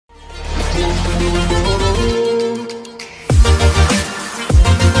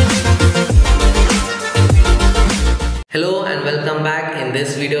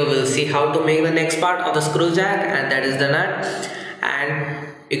how to make the next part of the screw jack, and that is the nut. And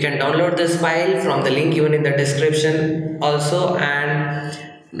you can download this file from the link given in the description also, and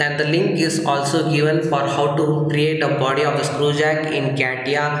then the link is also given for how to create a body of the screw jack in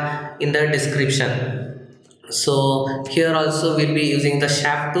Catia in the description. So here also we'll be using the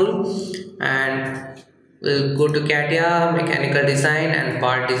shaft tool, and we'll go to Catia, mechanical design and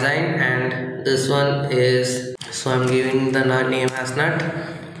part design, and this one is, so I'm giving the name as nut.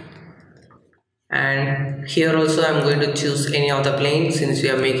 And here also I'm going to choose any of the plane since we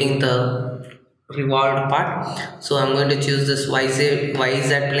are making the revolved part. So I'm going to choose this YZ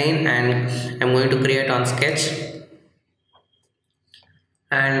plane, and I'm going to create on sketch,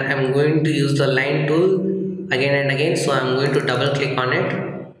 and I'm going to use the line tool again and again. So I'm going to double click on it.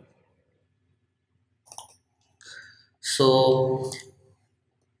 So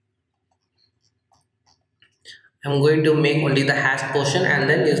I'm going to make only the hash portion and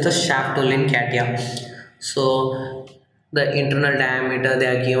then use the shaft tool in Catia. So the internal diameter they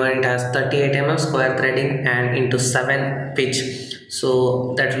are given it as 38 mm square threading and into 7 pitch.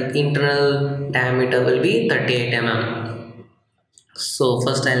 So that internal diameter will be 38 mm. So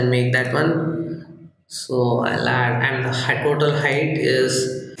first I'll make that one. So I'll add, and the total height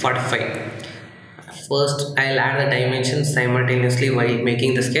is 45. First I'll add the dimensions simultaneously while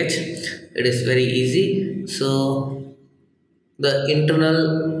making the sketch. It is very easy. So the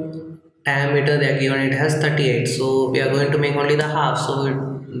internal diameter they are given it has 38, so we are going to make only the half, so it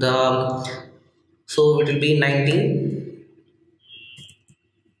will be 19,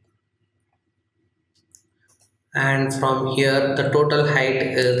 and from here the total height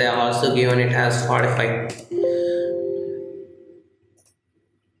is they are also given it as 45,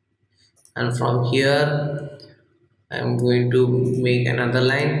 and from here I am going to make another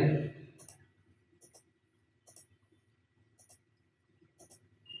line.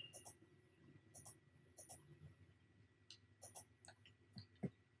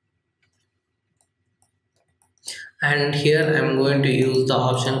 And here I am going to use the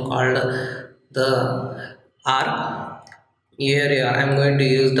option called the arc. Here I am going to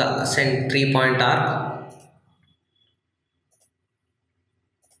use the ascent 3-point arc.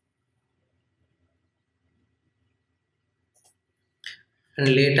 And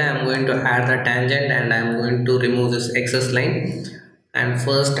later I am going to add the tangent, and I am going to remove this excess line. And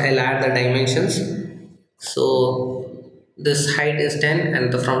first I'll add the dimensions. So this height is 10,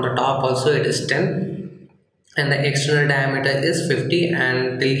 and from the top also it is 10. And the external diameter is 50,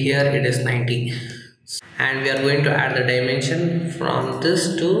 and till here it is 90, and we are going to add the dimension from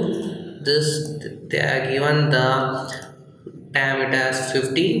this to this. They are given the diameter as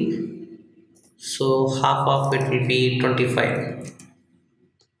 50, so half of it will be 25,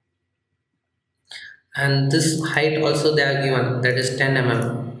 and this height also they are given, that is 10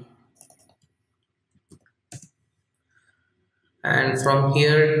 mm, and from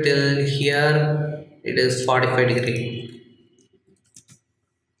here till here it is 45 degree.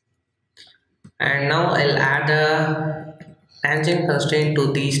 And now I'll add a tangent constraint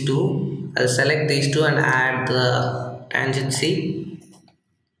to these two. I'll select these two and add the tangency,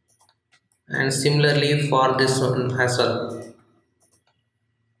 and similarly for this one as well.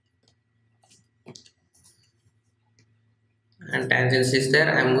 And tangency is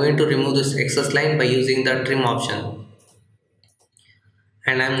there. I'm going to remove this excess line by using the trim option,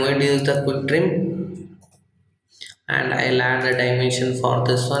 and I'm going to use the quick trim. And I'll add the dimension for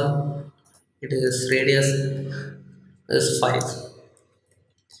this one. It is radius is 5,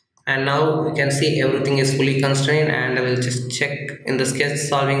 and now you can see everything is fully constrained. And I will just check in the sketch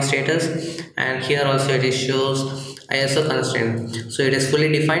solving status, and here also it shows ISO constraint, so it is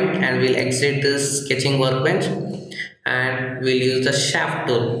fully defined. And we'll exit this sketching workbench, and we'll use the shaft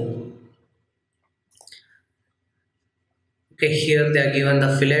tool. Okay, here they are given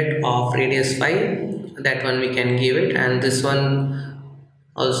the fillet of radius 5. That one we can give it, and this one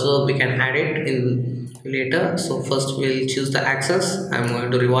also we can add it in later. So first we'll choose the axis. I'm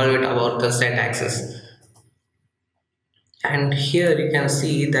going to revolve it about the Z axis, and here you can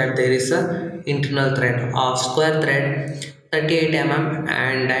see that there is a internal thread of square thread 38 mm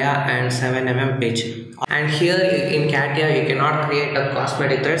and dia and 7 mm pitch. And here in Catia you cannot create a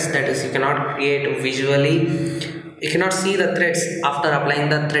cosmetic threads, that is, you cannot create visually, you cannot see the threads after applying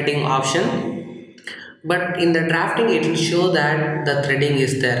the threading option. But in the drafting it will show that the threading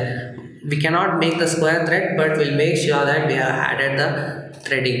is there. We cannot make the square thread, but we'll make sure that we have added the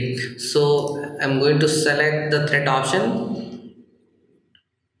threading. So I'm going to select the thread option.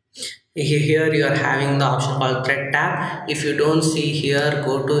 Here you are having the option called thread tab. If you don't see here,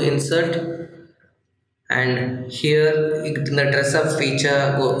 go to insert and here in the dress up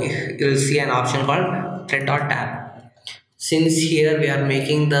feature you'll see an option called thread or tab. Since here we are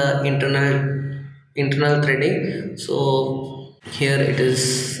making the internal threading, so here it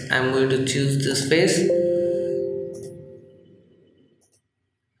is, I'm going to choose this face,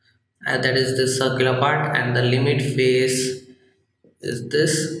 and that is this circular part, and the limit face is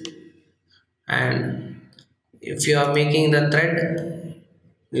this. And if you are making the thread,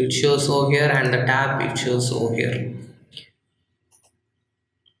 it shows over here, and the tab it shows over here.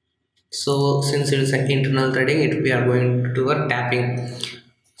 So since it is an internal threading, we are going to do a tapping.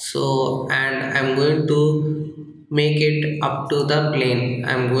 So, and I'm going to make it up to the plane.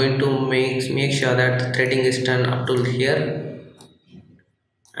 I'm going to make sure that the threading is done up to here,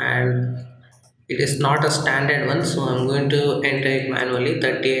 and it is not a standard one, so I'm going to enter it manually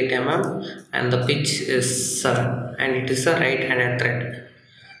 38 mm, and the pitch is 7, and it is a right-handed thread,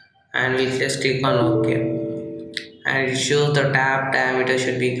 and we'll just click on OK. And it shows the tab diameter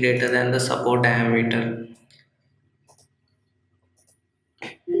should be greater than the support diameter.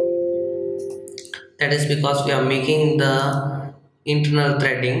 That is because we are making the internal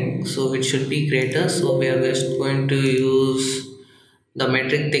threading, so it should be greater. So we are just going to use the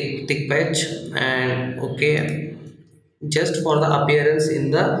metric thick patch, and okay, just for the appearance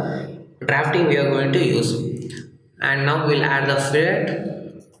in the drafting we are going to use. And now we'll add the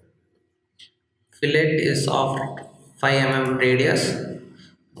fillet. Fillet is of 5 mm radius.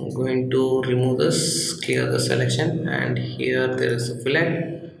 I'm going to remove this, clear the selection, and here there is a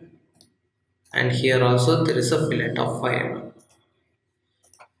fillet, and here also there is a fillet of 5 mm.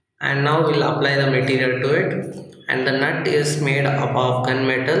 And now we'll apply the material to it, and the nut is made up of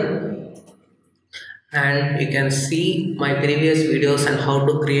gunmetal, and you can see my previous videos on how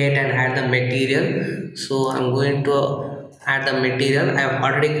to create and add the material. So I'm going to add the material. I have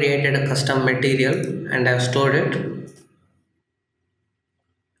already created a custom material and I've stored it.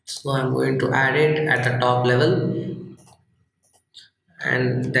 So I'm going to add it at the top level,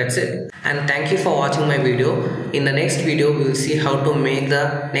 and that's it. And thank you for watching my video. In the next video we will see how to make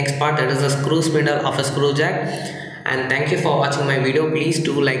the next part, that is the screw spindle of a screw jack. And thank you for watching my video. Please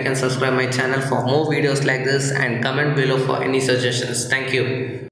do like and subscribe my channel for more videos like this, and comment below for any suggestions. Thank you.